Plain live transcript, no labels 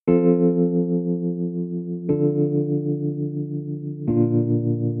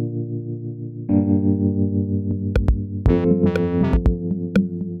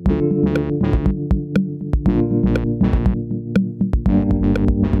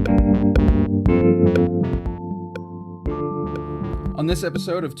On this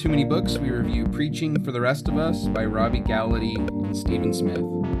episode of Too Many Books, we review Preaching for the Rest of Us by Robbie Gallaty and Stephen Smith.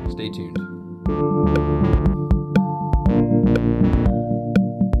 Stay tuned.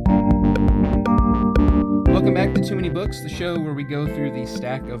 Welcome back to Too Many Books, the show where we go through the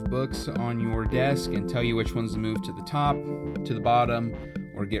stack of books on your desk and tell you which ones to move to the top, to the bottom,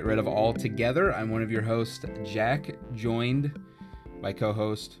 or get rid of altogether. I'm one of your hosts, Jack, joined by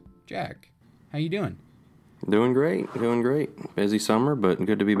co-host Jack. How you doing? Doing great. Busy summer, but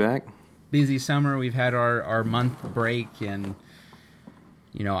good to be back. Busy summer. We've had our month break, and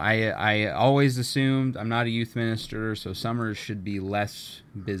you know, I always assumed, I'm not a youth minister, so summers should be less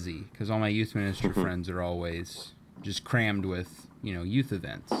busy because all my youth minister friends are always just crammed with, you know, youth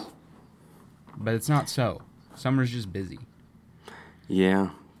events. But it's not so. Summer's just busy. Yeah,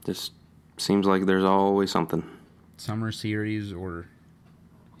 just seems like there's always something. Summer series or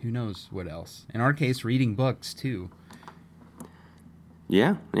who knows what else. In our case, reading books too.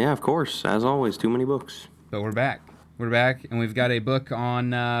 Yeah, of course. As always, too many books. But we're back. And we've got a book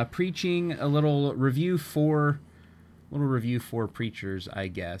on preaching, a little review for preachers, I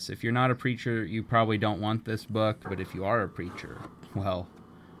guess. If you're not a preacher, you probably don't want this book, but if you are a preacher, well,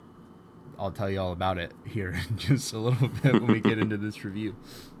 I'll tell you all about it here in just a little bit when we get into this review.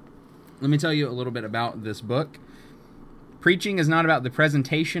 Let me tell you a little bit about this book. Preaching is not about the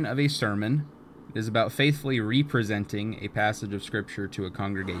presentation of a sermon. It is about faithfully representing a passage of Scripture to a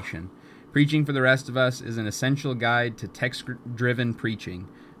congregation. Preaching for the Rest of Us is an essential guide to text-driven preaching,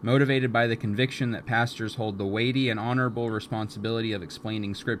 motivated by the conviction that pastors hold the weighty and honorable responsibility of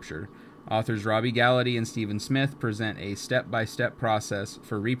explaining Scripture. Authors Robbie Gallaty and Stephen Smith present a step-by-step process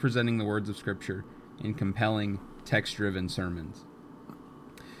for representing the words of Scripture in compelling, text-driven sermons.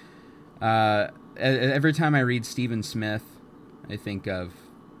 Every time I read Stephen Smith, I think of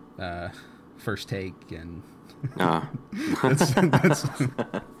First Take, and that's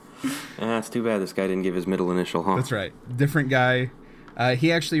it's too bad this guy didn't give his middle initial, huh? That's right. Different guy.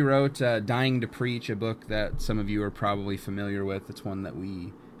 He actually wrote Dying to Preach, a book that some of you are probably familiar with. It's one that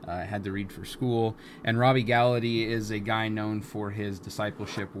we had to read for school. And Robbie Gallaty is a guy known for his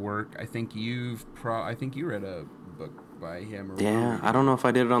discipleship work. I think you read a book by him. Yeah, I don't know if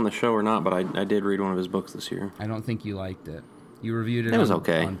I did it on the show or not, but I did read one of his books this year. I don't think you liked it. You reviewed it. It was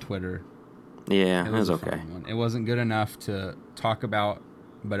okay on Twitter. Yeah, it was okay. It wasn't good enough to talk about,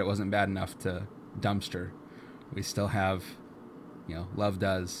 but it wasn't bad enough to dumpster. We still have, you know, love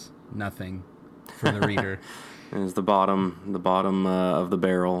does nothing for the reader. It's the bottom of the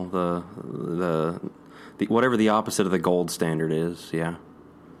barrel, the whatever the opposite of the gold standard is. Yeah.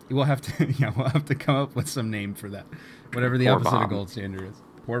 We'll have to come up with some name for that. Whatever the opposite of gold standard is.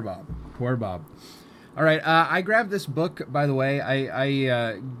 Poor Bob. All right, I grabbed this book, by the way.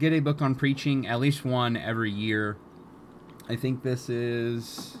 I get a book on preaching, at least one every year. I think this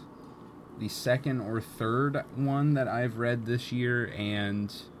is the second or third one that I've read this year,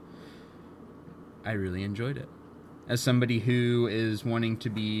 and I really enjoyed it. As somebody who is wanting to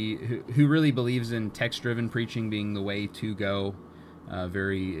be, who really believes in text-driven preaching being the way to go,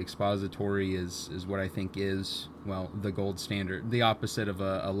 very expository is what I think is, well, the gold standard, the opposite of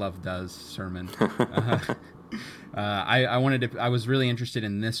a love does sermon. I was really interested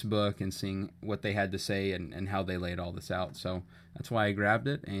in this book and seeing what they had to say and how they laid all this out. So that's why I grabbed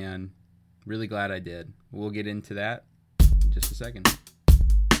it, and really glad I did. We'll get into that in just a second.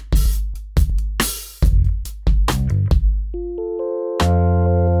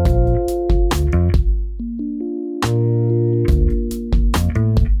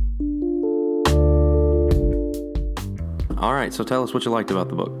 All right, so tell us what you liked about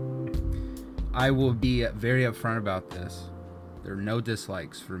the book. I will be very upfront about this. There are no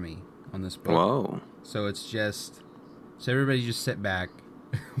dislikes for me on this book. Whoa. So everybody just sit back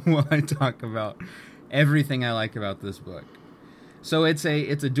while I talk about everything I like about this book. So it's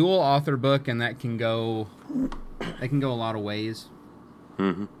a dual author book, and that can go a lot of ways.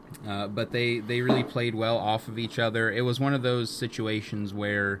 Mm-hmm. But they really played well off of each other. It was one of those situations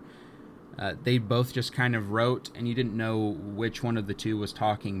where they both just kind of wrote, and you didn't know which one of the two was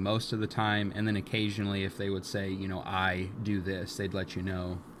talking most of the time, and then occasionally if they would say, you know, I do this, they'd let you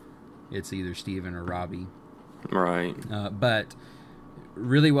know it's either Stephen or Robbie. Right. But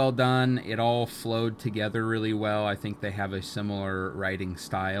really well done. It all flowed together really well. I think they have a similar writing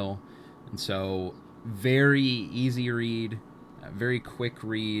style, and so very easy read, very quick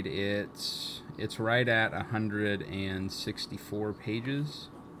read. It's right at 164 pages.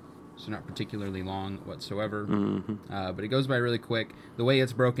 So not particularly long whatsoever, but it goes by really quick. The way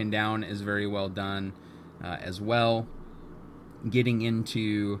it's broken down is very well done as well. Getting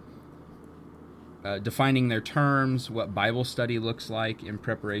into defining their terms, what Bible study looks like in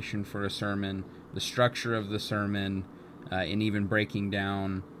preparation for a sermon, the structure of the sermon, and even breaking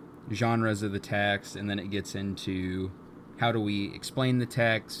down genres of the text. And then it gets into how do we explain the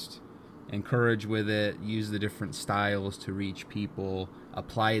text, encourage with it, use the different styles to reach people,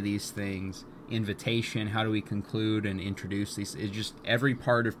 apply these things, invitation, how do we conclude and introduce these. It's just every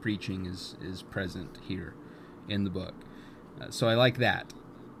part of preaching is present here in the book. So I like that.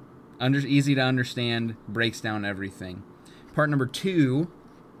 Easy to understand, breaks down everything. Part number 2,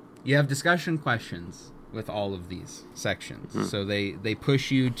 you have discussion questions with all of these sections. So they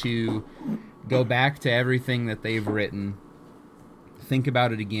push you to go back to everything that they've written, think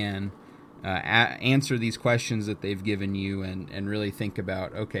about it again, answer these questions that they've given you, and really think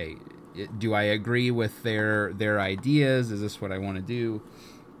about, okay, do I agree with their ideas? Is this what I want to do?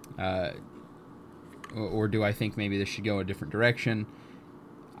 Or do I think maybe this should go a different direction?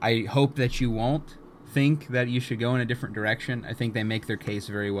 I hope that you won't think that you should go in a different direction. I think they make their case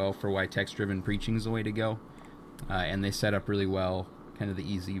very well for why text-driven preaching is the way to go. And they set up really well kind of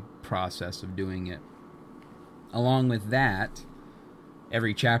the easy process of doing it. Along with that,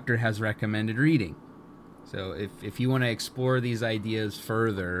 every chapter has recommended reading. So if you want to explore these ideas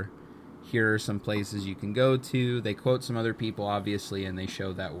further, here are some places you can go to. They quote some other people, obviously, and they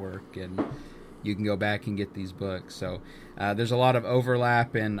show that work, and you can go back and get these books. So there's a lot of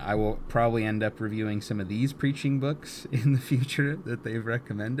overlap, and I will probably end up reviewing some of these preaching books in the future that they've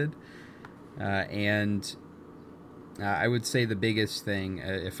recommended. And I would say the biggest thing,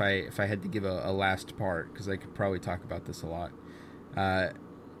 if I had to give a last part, because I could probably talk about this a lot,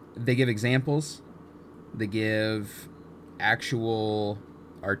 they give examples. They give actual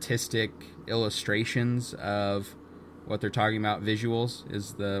artistic illustrations of what they're talking about. Visuals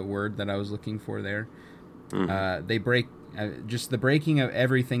is the word that I was looking for there. They break just the breaking of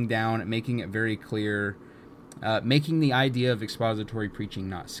everything down, making it very clear, making the idea of expository preaching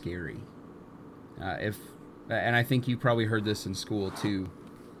not scary. And I think you probably heard this in school too,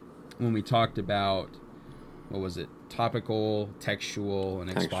 when we talked about, what was it, topical, textual, and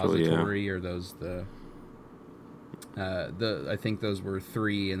expository, or those I think those were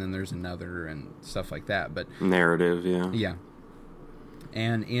 3, and then there's another and stuff like that. But narrative, yeah.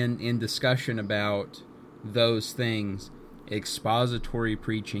 And in discussion about those things, expository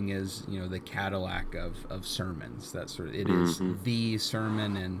preaching is, the Cadillac of sermons. That sort of, it is the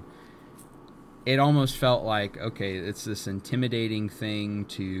sermon, and it almost felt like, okay, it's this intimidating thing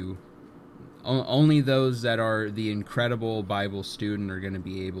to only those that are the incredible Bible student are going to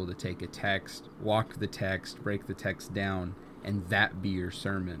be able to take a text, walk the text, break the text down, and that be your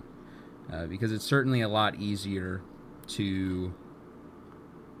sermon. Because it's certainly a lot easier to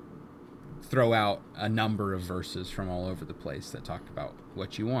throw out a number of verses from all over the place that talk about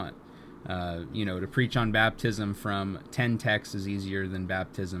what you want. To preach on baptism from 10 texts is easier than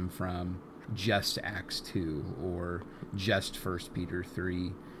baptism from just Acts 2 or just 1 Peter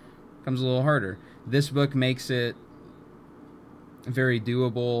 3. Comes a little harder. This book makes it very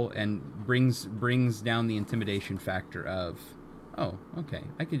doable and brings down the intimidation factor of, oh, okay,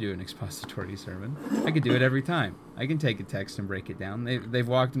 I could do an expository sermon. I could do it every time. I can take a text and break it down. They've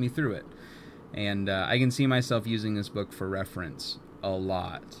walked me through it. And I can see myself using this book for reference a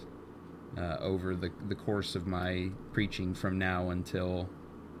lot over the course of my preaching from now until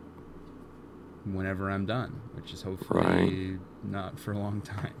whenever I'm done, which is hopefully not for a long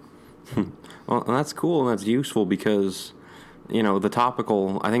time. Well, and that's cool and that's useful because, the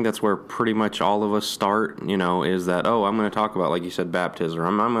topical, I think that's where pretty much all of us start, is that, I'm going to talk about, like you said, baptism, or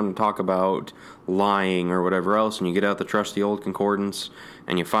I'm going to talk about lying or whatever else, and you get out the trusty old concordance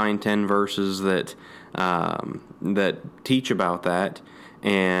and you find 10 verses that teach about that,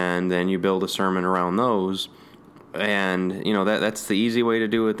 and then you build a sermon around those. And, that's the easy way to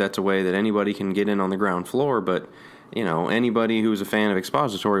do it. That's a way that anybody can get in on the ground floor, but anybody who's a fan of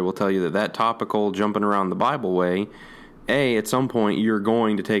expository will tell you that topical jumping around the Bible way, A, at some point you're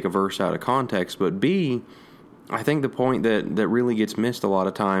going to take a verse out of context, but B, I think the point that really gets missed a lot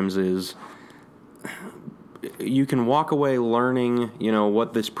of times is you can walk away learning,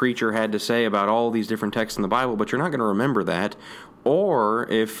 what this preacher had to say about all these different texts in the Bible, but you're not going to remember that. Or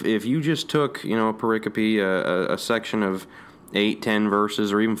if you just took, a pericope, a section of 8, 10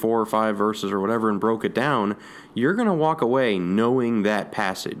 verses, or even 4 or 5 verses or whatever, and broke it down, you're going to walk away knowing that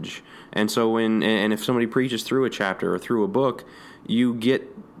passage. And so if somebody preaches through a chapter or through a book,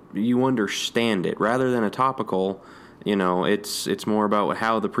 you understand it rather than a topical. It's more about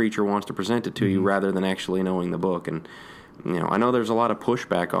how the preacher wants to present it to you rather than actually knowing the book. And I know there's a lot of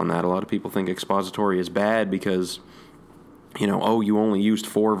pushback on that. A lot of people think expository is bad because oh, you only used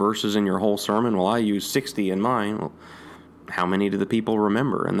 4 verses in your whole sermon. Well, I used 60 in mine. Well, how many do the people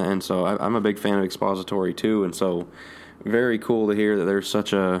remember? And so I'm a big fan of expository too. And so very cool to hear that there's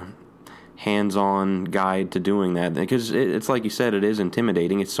such a hands-on guide to doing that, because it's like you said, it is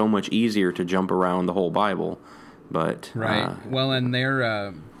intimidating. It's so much easier to jump around the whole Bible, but right. Well, and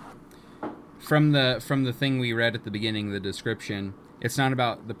they're from the thing we read at the beginning, the description. It's not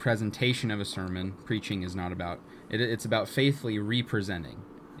about the presentation of a sermon. Preaching is not about it. It's about faithfully representing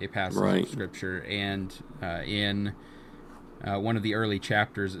a passage of Scripture. And in one of the early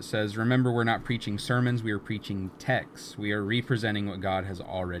chapters, it says, "Remember, we're not preaching sermons, we are preaching texts. We are representing what God has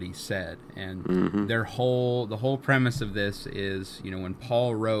already said." And the whole premise of this is, when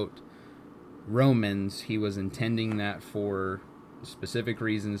Paul wrote Romans, he was intending that for specific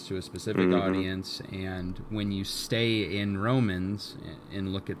reasons to a specific audience. And when you stay in Romans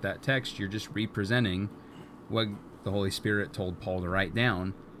and look at that text, you're just representing what the Holy Spirit told Paul to write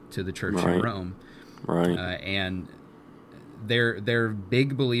down to the church in Rome. Right. And they're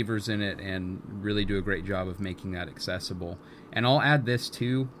big believers in it and really do a great job of making that accessible. And I'll add this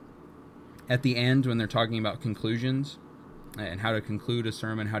too, at the end when they're talking about conclusions and how to conclude a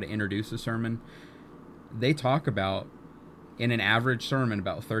sermon, how to introduce a sermon, they talk about, in an average sermon,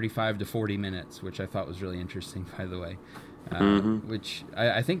 about 35 to 40 minutes, which I thought was really interesting, by the way. Which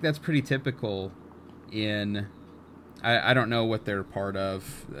I think that's pretty typical in... I don't know what they're part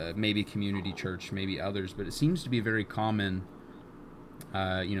of, maybe Community Church, maybe others, but it seems to be very common.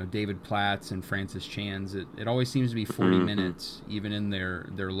 David Platt's and Francis Chan's, it always seems to be 40 minutes, even in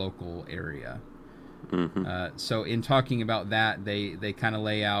their local area. So in talking about that, they kind of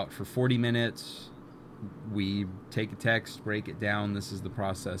lay out for 40 minutes, we take a text, break it down, this is the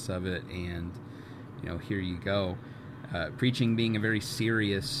process of it, and here you go. Preaching being a very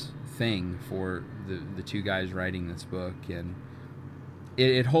serious thing for the two guys writing this book, and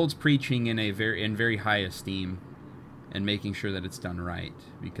it holds preaching in very high esteem, and making sure that it's done right,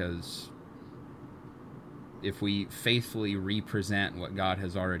 because if we faithfully represent what God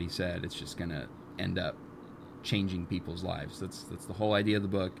has already said, it's just going to end up changing people's lives. That's the whole idea of the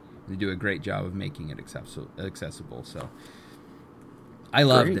book. They do a great job of making it accessible. So I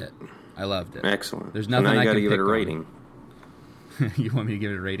loved it. Excellent. There's nothing I can give it a rating. You want me to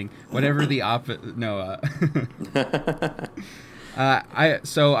give it a rating? Whatever the No. I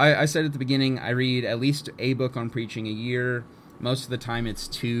said at the beginning, I read at least a book on preaching a year. Most of the time it's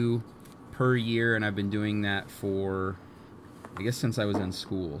 2 per year, and I've been doing that for, I guess, since I was in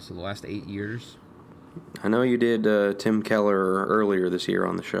school, so the last 8 years. I know you did Tim Keller earlier this year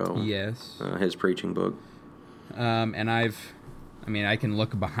on the show. Yes. His preaching book. And I can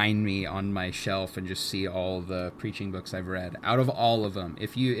look behind me on my shelf and just see all the preaching books I've read. Out of all of them,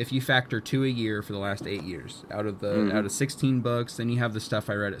 if you factor 2 a year for the last 8 years, out of 16 books, then you have the stuff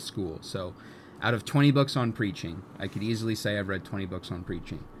I read at school. So out of 20 books on preaching, I could easily say I've read 20 books on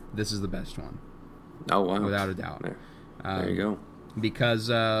preaching. This is the best one. Oh, wow. Without a doubt. There you go. Because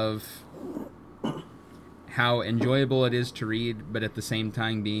of how enjoyable it is to read, but at the same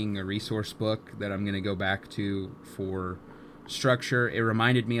time being a resource book that I'm going to go back to for structure. It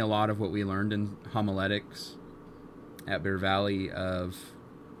reminded me a lot of what we learned in homiletics at Bear Valley, of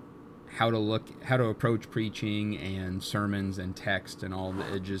how to approach preaching and sermons and text and all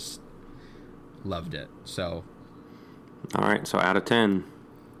that. It just loved it. So, all right. So out of 10,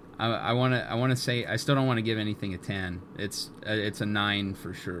 I want to say, I still don't want to give anything a 10. It's a 9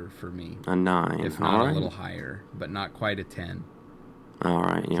 for sure for me. A 9, if not a little higher, but not quite a 10. All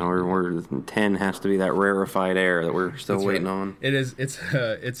right, we're 10 has to be that rarefied air that we're still waiting on. It is. It's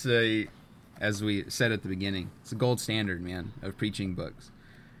a, as we said at the beginning, it's a gold standard, man, of preaching books.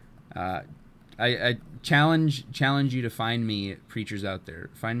 I challenge you to find me, preachers out there,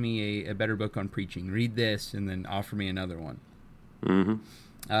 find me a better book on preaching. Read this, and then offer me another one.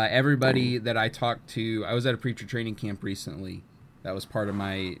 Everybody that I talked to, I was at a preacher training camp recently. That was part of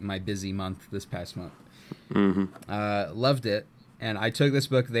my busy month this past month. Loved it. And I took this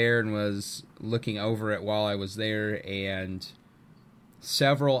book there and was looking over it while I was there, and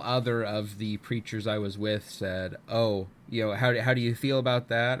several other of the preachers I was with said, "Oh, how do you feel about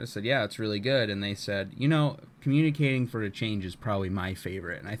that?" I said, "Yeah, it's really good." And they said, "Communicating for a Change is probably my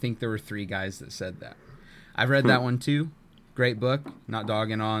favorite." And I think there were 3 guys that said that. I've read that one too. Great book. Not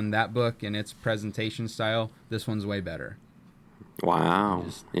dogging on that book and its presentation style. This one's way better. Wow.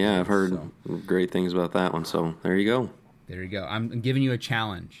 Yeah, I've heard great things about that one. So there you go. There you go. I'm giving you a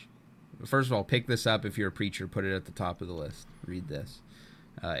challenge. First of all, pick this up if you're a preacher. Put it at the top of the list. Read this.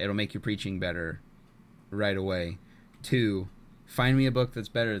 It'll make your preaching better right away. 2, find me a book that's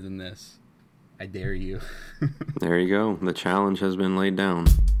better than this. I dare you. There you go. The challenge has been laid down.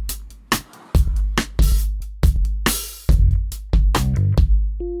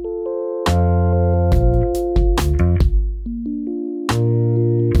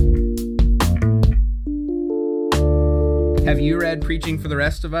 Have you read Preaching for the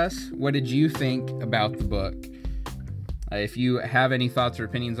Rest of Us? What did you think about the book? If you have any thoughts or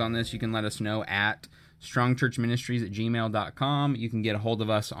opinions on this, you can let us know at strongchurchministries@gmail.com. You can get a hold of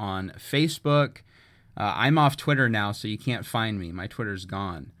us on Facebook. I'm off Twitter now, so you can't find me. My Twitter's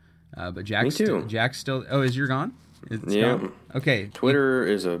gone. But Jack's still. Oh, is yours gone? It's gone? Okay. Twitter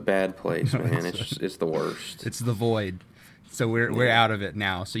is a bad place, man. It's the worst. It's the void. So we're out of it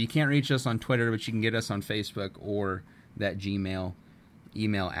now. So you can't reach us on Twitter, but you can get us on Facebook or that Gmail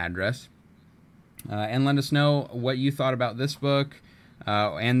email address. And let us know what you thought about this book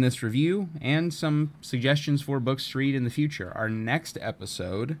and this review, and some suggestions for books to read in the future. Our next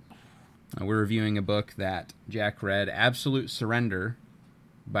episode, we're reviewing a book that Jack read, Absolute Surrender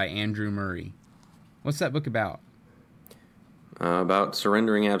by Andrew Murray. What's that book about? About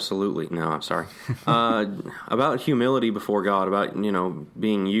surrendering absolutely. No, I'm sorry. About humility before God, about,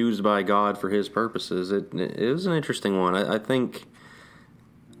 being used by God for His purposes. It was an interesting one. I think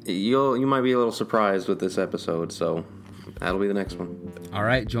you might be a little surprised with this episode, so that'll be the next one. All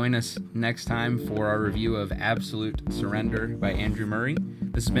right, join us next time for our review of Absolute Surrender by Andrew Murray.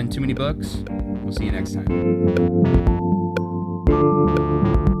 This has been Too Many Books. We'll see you next time.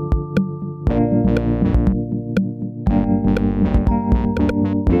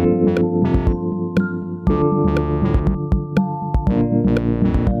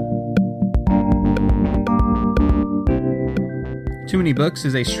 Too Many Books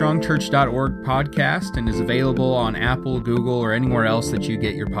is a strongchurch.org podcast and is available on Apple, Google, or anywhere else that you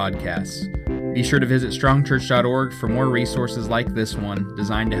get your podcasts. Be sure to visit strongchurch.org for more resources like this one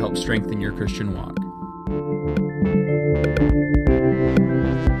designed to help strengthen your Christian walk.